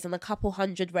few years and a couple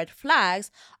hundred red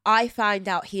flags, I found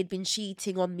out he had been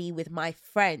cheating on me with my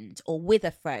friend, or with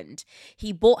a friend.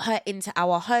 He brought her into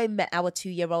our home, met our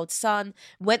 2-year-old son,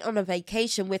 went on a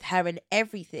vacation with her and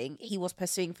everything. He was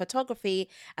pursuing photography,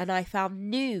 and I found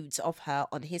nudes of her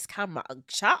on his camera.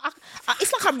 It's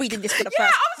like I'm reading this for the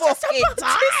first fucking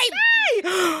time.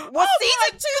 Was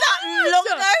season 2 that long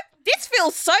ago? This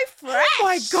feels so fresh. Oh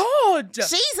my God.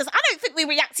 Jesus, I don't think we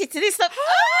reacted to this.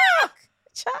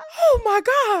 Oh my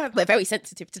God. We're very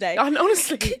sensitive today.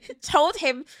 Honestly. Told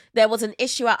him there was an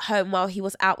issue at home while he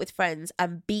was out with friends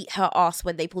and beat her ass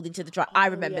when they pulled into the drive. I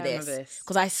remember this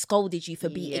because I scolded you for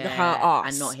beating her ass.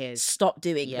 And not his. Stop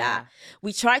doing that.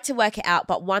 We tried to work it out,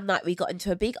 but one night we got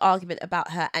into a big argument about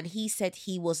her and he said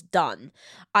he was done.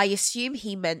 I assume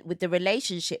he meant with the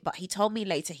relationship, but he told me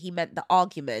later he meant the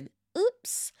argument.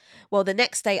 Oops. Well, the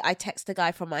next day I texted a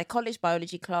guy from my college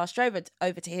biology class, drove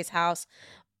over to his house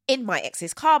in my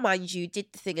ex's car, mind you, did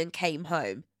the thing and came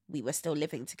home. We were still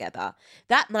living together.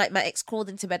 That night, my ex crawled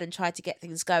into bed and tried to get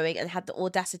things going and had the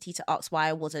audacity to ask why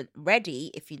I wasn't ready,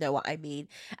 if you know what I mean.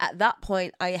 At that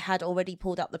point, I had already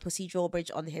pulled up the procedural bridge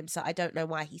on him, so I don't know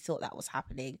why he thought that was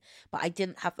happening, but I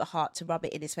didn't have the heart to rub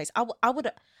it in his face. I would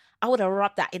have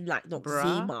rubbed that in like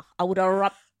Noxzema. I would have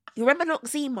rubbed... You remember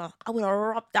Noxzema? I would have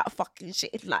rubbed that fucking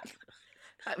shit in like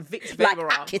Vicks like Vapor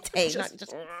Rub. Accutane.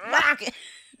 Just whack it.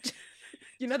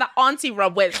 You know that auntie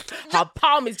rub where her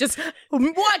palm is just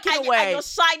working away. And you're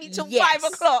shiny till 5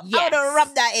 o'clock. Yes. I would have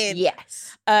rubbed that in.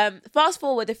 Yes. Fast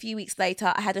forward a few weeks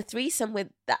later, I had a threesome with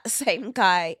that same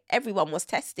guy. Everyone was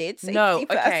tested. No,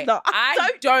 Safety first. okay. No,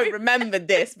 I don't remember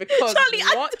this because Charlie,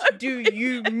 what do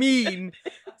you mean?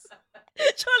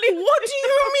 Charlie, What do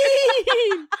you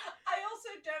mean? I also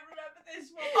don't remember this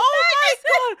one. Oh my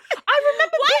God. I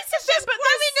remember Why this is it just but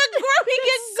growing and growing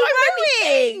and so many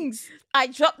growing? things. I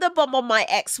dropped the bomb on my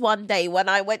ex one day when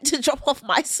I went to drop off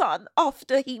my son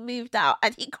after he moved out,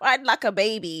 and he cried like a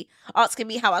baby, asking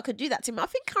me how I could do that to him. I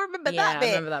think I remember that bit. I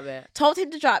remember that bit. Told him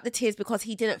to dry up the tears because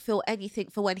he didn't feel anything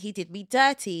for when he did me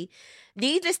dirty.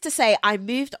 Needless to say, I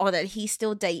moved on and he's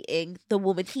still dating the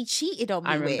woman he cheated on me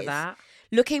I remember with. that.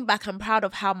 Looking back, I'm proud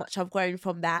of how much I've grown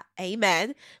from that.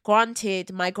 Amen.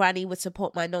 Granted, my granny would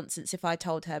support my nonsense if I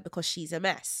told her because she's a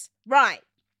mess. Right.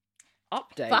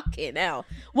 Update. Fucking hell.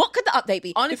 What could the update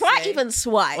be? Honestly, Before I even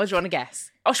swipe, What do you want to guess?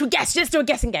 Oh, should we guess? Let's do a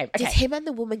guessing game. Okay. did him and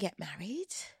the woman get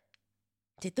married?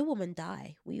 Did the woman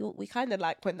die? We kind of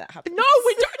like when that happened. No,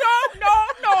 we don't. No,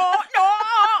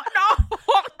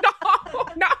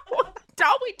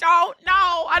 we don't.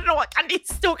 No, I don't know what Candy's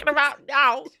talking about.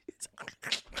 No.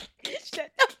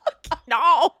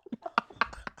 No.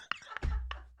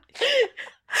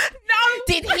 No.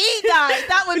 Did he die?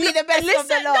 That would be the best of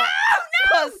the lot.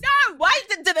 No. Why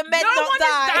do the men No not one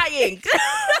die? is dying.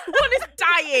 No one is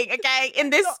dying, okay? In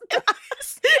this.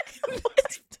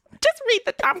 Just read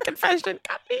the damn confession,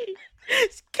 Candy.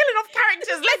 It's killing off characters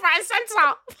left, right, and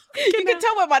centre. You can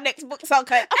tell when my next book's are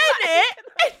going.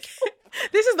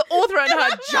 This is the author and her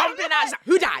jumping out. She's like,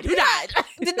 Who died?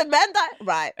 Did the man die?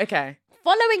 Right. Okay.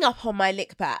 Following up on my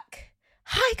lick back.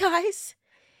 Hi, guys.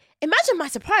 Imagine my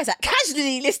surprise at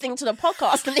casually listening to the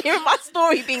podcast and hearing my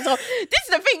story being told. This is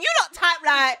the thing, you not type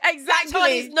like Exactly.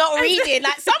 Charlie's not reading,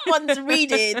 like someone's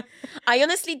reading. I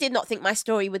honestly did not think my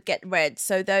story would get read.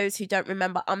 So those who don't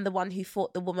remember, I'm the one who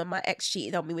fought the woman my ex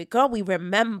cheated on me with. Girl, we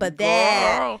remember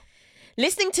there. Girl.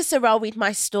 Listening to Sorrel read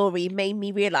my story made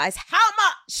me realise how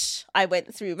much I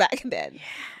went through back then. Yeah.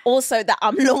 Also that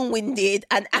I'm long-winded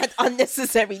and add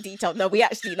unnecessary detail. No, we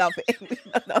actually love it.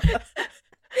 No.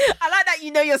 I like that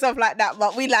you know yourself like that,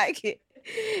 but we like it.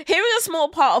 Hearing a small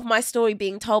part of my story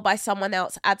being told by someone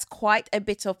else adds quite a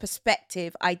bit of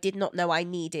perspective I did not know I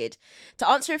needed. To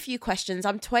answer a few questions,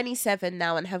 I'm 27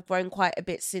 now and have grown quite a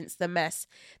bit since the mess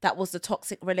that was the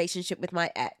toxic relationship with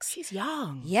my ex. She's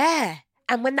young. Yeah.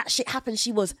 And when that shit happened,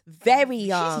 she was very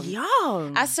young. She's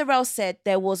young. As Sorrel said,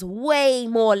 there was way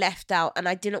more left out and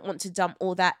I didn't want to dump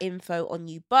all that info on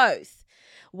you both.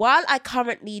 While I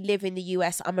currently live in the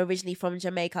US, I'm originally from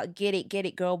Jamaica. Get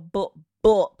it, girl.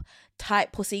 Boop.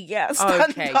 Tight pussy girl.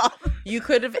 Stand up. You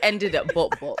could have ended at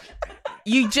bop.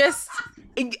 You just,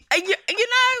 you know,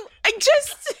 I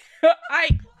just,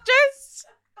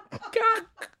 God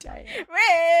damn.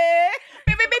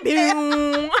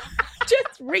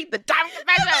 Just read the damn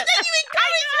confession. You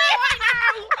encourage me.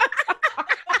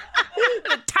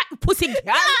 The tight pussy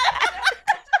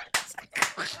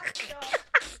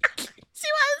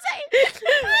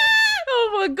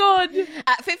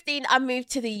I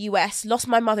moved to the US, lost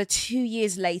my mother 2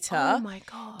 years later. Oh my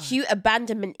God. Cute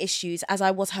abandonment issues as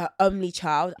I was her only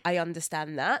child. I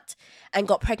understand that. And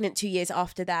got pregnant 2 years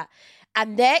after that.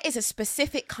 And there is a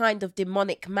specific kind of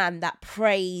demonic man that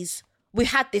preys. We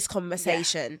had this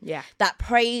conversation. Yeah. That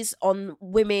preys on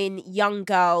women, young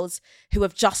girls who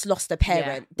have just lost a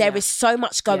parent. There is so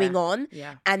much going on.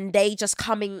 Yeah. And they just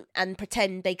coming and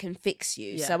pretend they can fix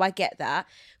you. Yeah. So I get that.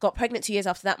 Got pregnant 2 years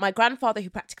after that. My grandfather, who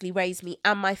practically raised me,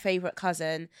 and my favourite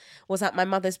cousin was at my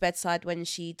mother's bedside when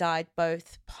she died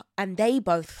and they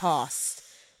both passed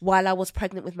while I was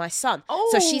pregnant with my son.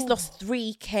 So she's lost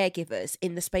 3 caregivers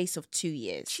in the space of 2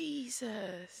 years.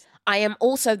 Jesus. I am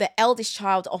also the eldest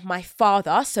child of my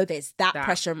father, so there's that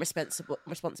pressure and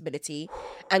responsibility.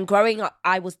 And growing up,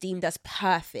 I was deemed as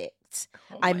perfect.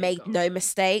 I made no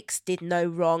mistakes, did no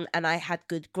wrong, and I had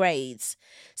good grades.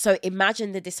 So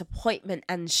imagine the disappointment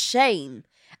and shame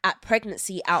at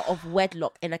pregnancy out of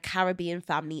wedlock in a Caribbean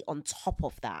family on top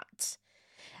of that.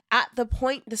 At the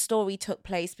point the story took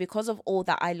place, because of all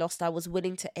that I lost, I was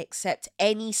willing to accept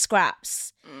any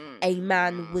scraps a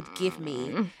man would give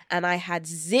me. And I had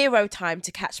 0 time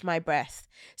to catch my breath.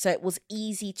 So it was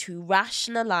easy to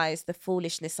rationalize the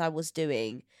foolishness I was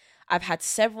doing. I've had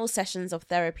several sessions of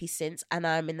therapy since, and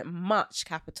I'm in a much,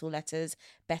 capital letters,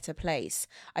 better place.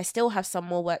 I still have some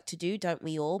more work to do, don't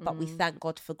we all? But we thank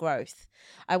God for growth.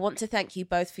 I want to thank you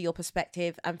both for your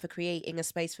perspective and for creating a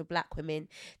space for Black women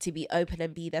to be open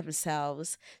and be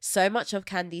themselves. So much of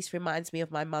Candice reminds me of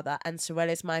my mother, and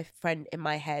Sorelle is my friend in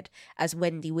my head, as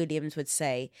Wendy Williams would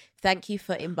say. Thank you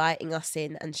for inviting us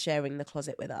in and sharing the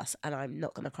closet with us. And I'm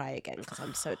not going to cry again because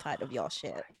I'm so tired of your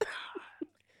shit.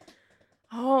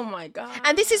 Oh my God.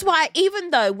 And this is why, even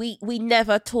though we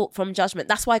never talk from judgment,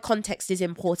 that's why context is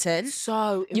important.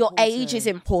 So important. Your age is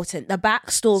important. The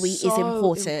backstory is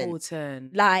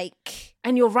important. Like,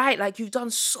 and you're right, like you've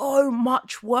done so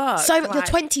much work. So like, you're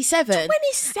 27.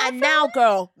 27? And now,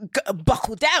 girl,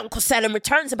 buckle down because Selling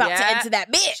Return's about to enter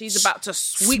that bitch. She's about to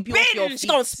sweep you off your feet. She's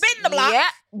going to spin the block. Yeah.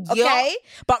 Okay?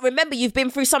 But remember, you've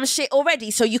been through some shit already,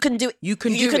 so you can do it. You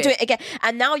can do it again.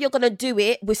 And now you're going to do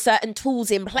it with certain tools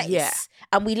in place. Yeah.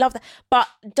 And we love that. But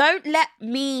don't let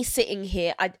me sitting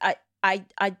here,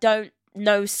 I don't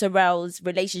know Sorelle's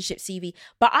relationship CV,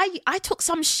 but I took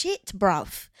some shit,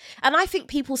 bruv. And I think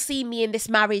people see me in this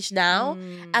marriage now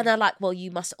and are like, well,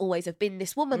 you must always have been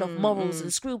this woman of morals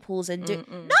and scruples and do...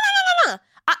 No.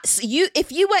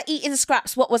 If you were eating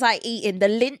scraps, what was I eating? The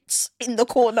lint in the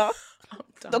corner,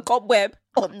 the cobweb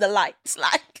on the lights,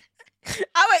 like...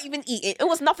 I won't even eat it. It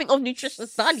was nothing of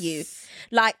nutritious value.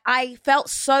 Like, I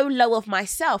felt so low of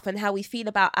myself, and how we feel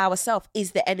about ourselves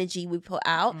is the energy we put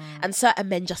out. And certain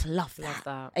men just love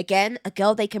that. Again, a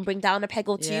girl they can bring down a peg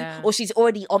or two, or she's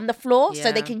already on the floor,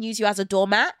 so they can use you as a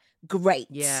doormat. Great.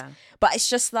 Yeah. But it's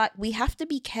just like, we have to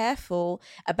be careful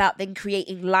about then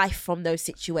creating life from those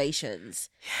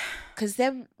situations. Because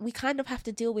then we kind of have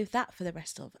to deal with that for the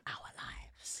rest of our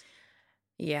lives.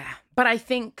 Yeah. But I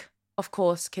think... Of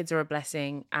course, kids are a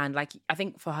blessing. And like, I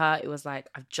think for her, it was like,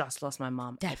 I've just lost my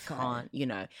mum. Definitely.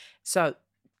 I can't, So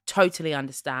totally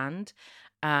understand.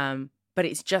 But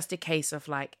it's just a case of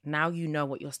like, now you know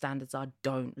what your standards are.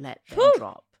 Don't let them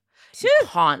drop. You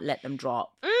can't let them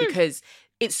drop because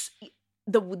it's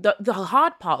the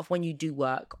hard part of when you do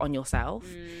work on yourself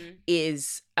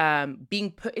is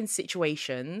being put in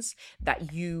situations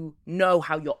that you know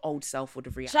how your old self would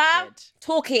have reacted.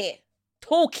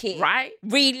 Talk it, right?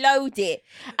 Reload it.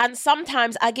 And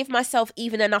sometimes I give myself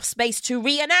even enough space to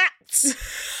reenact.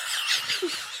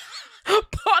 Put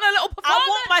on a little performance. I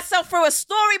walk myself through a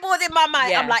storyboard in my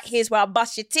mind. I'm like, here's where I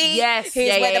bust your teeth. Yes.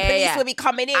 Here's where the police will be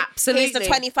coming in. Absolutely. Here's the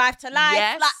 25 to life.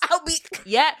 Yes. Like, I'll be...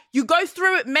 Yeah. You go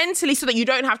through it mentally so that you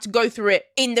don't have to go through it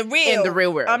in the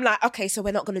real world. I'm like, okay, so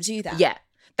we're not going to do that. Yeah.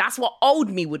 That's what old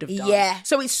me would have done. Yeah.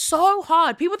 So it's so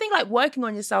hard. People think like working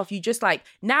on yourself, you just like,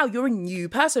 now you're a new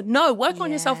person. No, working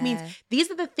on yourself means these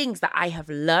are the things that I have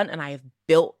learned and I have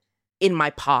built in my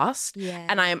past. Yeah.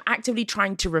 And I am actively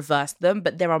trying to reverse them.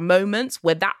 But there are moments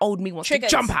where that old me wants to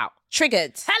jump out.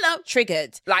 Triggered. Hello.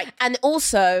 Triggered. Like, and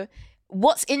also...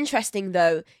 What's interesting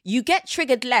though, you get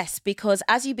triggered less because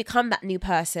as you become that new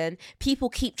person, people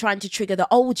keep trying to trigger the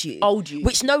old you.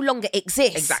 Which no longer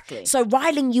exists. Exactly. So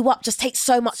riling you up just takes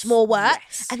so much more work.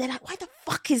 Yes. And they're like, why the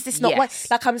fuck is this not working?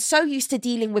 Like, I'm so used to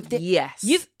dealing with this. Yes.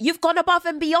 You've gone above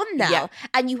and beyond now. Yeah.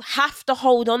 And you have to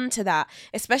hold on to that,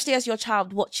 especially as your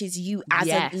child watches you as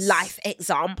a life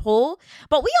example.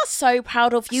 But we are so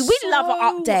proud of you. We love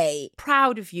an update.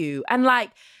 Proud of you. And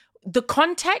like, the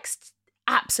context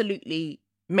absolutely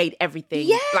made everything.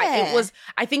 Yeah. Like it was,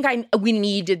 I think we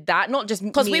needed that. Not just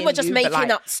Because we were just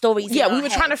making up stories. Yeah, in we our were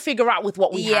head. trying to figure out with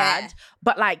what we had.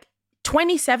 But like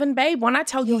 27, babe, when I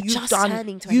tell you You're just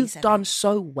turning 27. you've done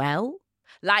so well.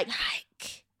 Like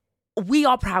we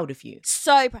are proud of you.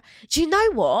 So, do you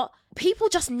know what? People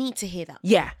just need to hear that.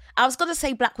 Yeah. I was going to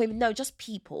say black women. No, just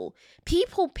people.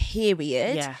 People,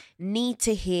 period, Yeah. need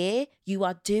to hear you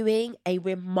are doing a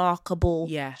remarkable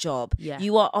job. Yeah.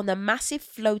 You are on a massive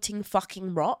floating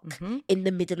fucking rock in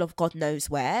the middle of God knows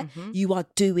where. You are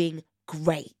doing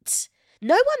great.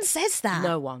 No one says that.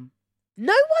 No one.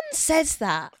 No one says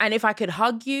that. And if I could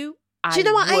hug you, Do you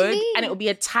know what I would, mean? And it would be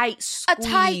a tight squeeze. A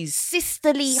tight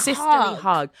sisterly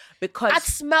hug. Because I'd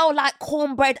smell like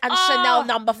cornbread and Chanel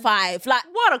No. 5. Like,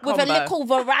 what a with a combo. little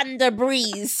veranda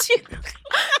breeze.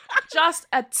 just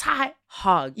a tight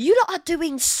hug. You lot are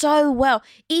doing so well,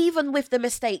 even with the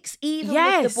mistakes, even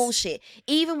with the bullshit,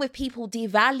 even with people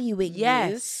devaluing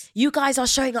you. You guys are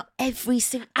showing up every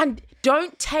single... And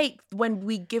don't take when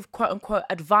we give quote unquote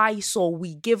advice or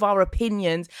we give our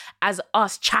opinions as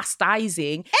us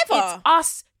chastising. Ever. It's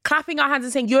us clapping our hands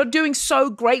and saying, you're doing so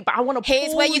great, but I want to pull you.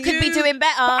 Here's where you could be doing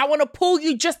better. But I want to pull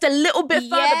you just a little bit further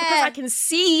because I can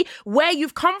see where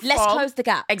you've come from. Let's close the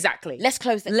gap. Exactly. Let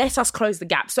us close the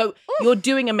gap. So you're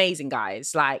doing amazing,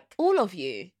 guys. Like all of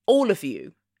you. All of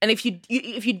you. And if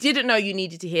you didn't know you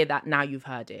needed to hear that, now you've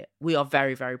heard it. We are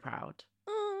very, very proud.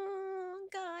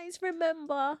 Guys,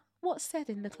 remember what's said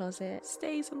in the closet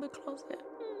stays in the closet.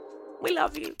 We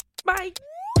love you. Bye.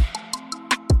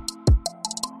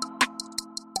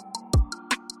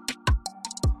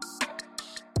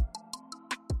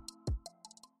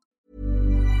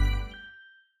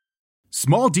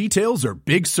 Small details are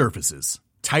big surfaces.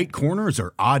 Tight corners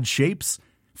are odd shapes.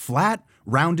 Flat,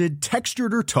 rounded,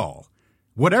 textured, or tall.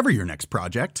 Whatever your next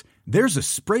project, there's a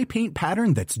spray paint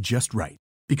pattern that's just right.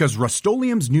 Because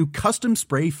Rust-Oleum's new Custom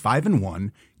Spray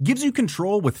 5-in-1 gives you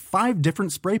control with 5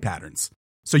 different spray patterns.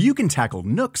 So you can tackle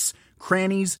nooks,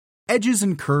 crannies, edges,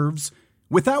 and curves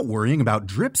without worrying about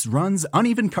drips, runs,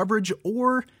 uneven coverage,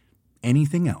 or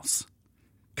anything else.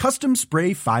 Custom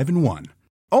Spray 5-in-1.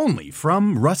 Only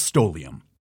from Rust-Oleum.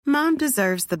 Mom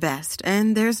deserves the best,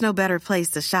 and there's no better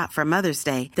place to shop for Mother's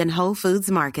Day than Whole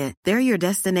Foods Market. They're your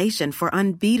destination for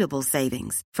unbeatable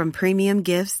savings, from premium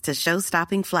gifts to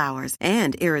show-stopping flowers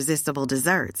and irresistible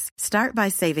desserts. Start by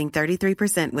saving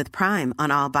 33% with Prime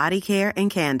on all body care and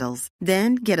candles.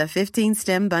 Then get a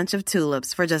 15-stem bunch of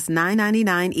tulips for just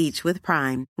 $9.99 each with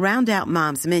Prime. Round out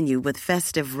Mom's menu with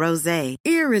festive rosé,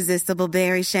 irresistible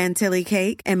berry chantilly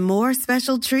cake, and more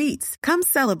special treats. Come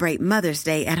celebrate Mother's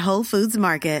Day at Whole Foods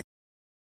Market.